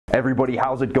Everybody,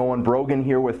 how's it going? Brogan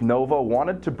here with Nova.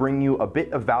 Wanted to bring you a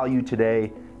bit of value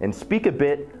today and speak a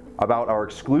bit about our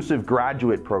exclusive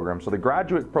graduate program. So the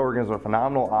graduate program is a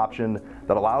phenomenal option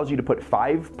that allows you to put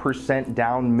 5%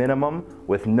 down minimum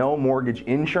with no mortgage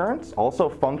insurance. Also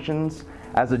functions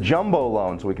as a jumbo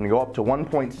loan, so we can go up to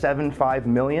 1.75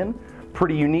 million.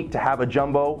 Pretty unique to have a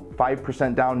jumbo,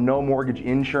 5% down, no mortgage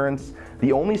insurance.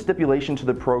 The only stipulation to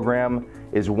the program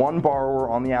is one borrower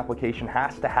on the application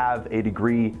has to have a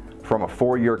degree from a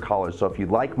 4-year college. So if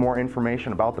you'd like more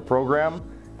information about the program,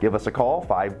 give us a call,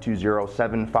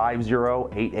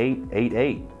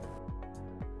 520-750-8888.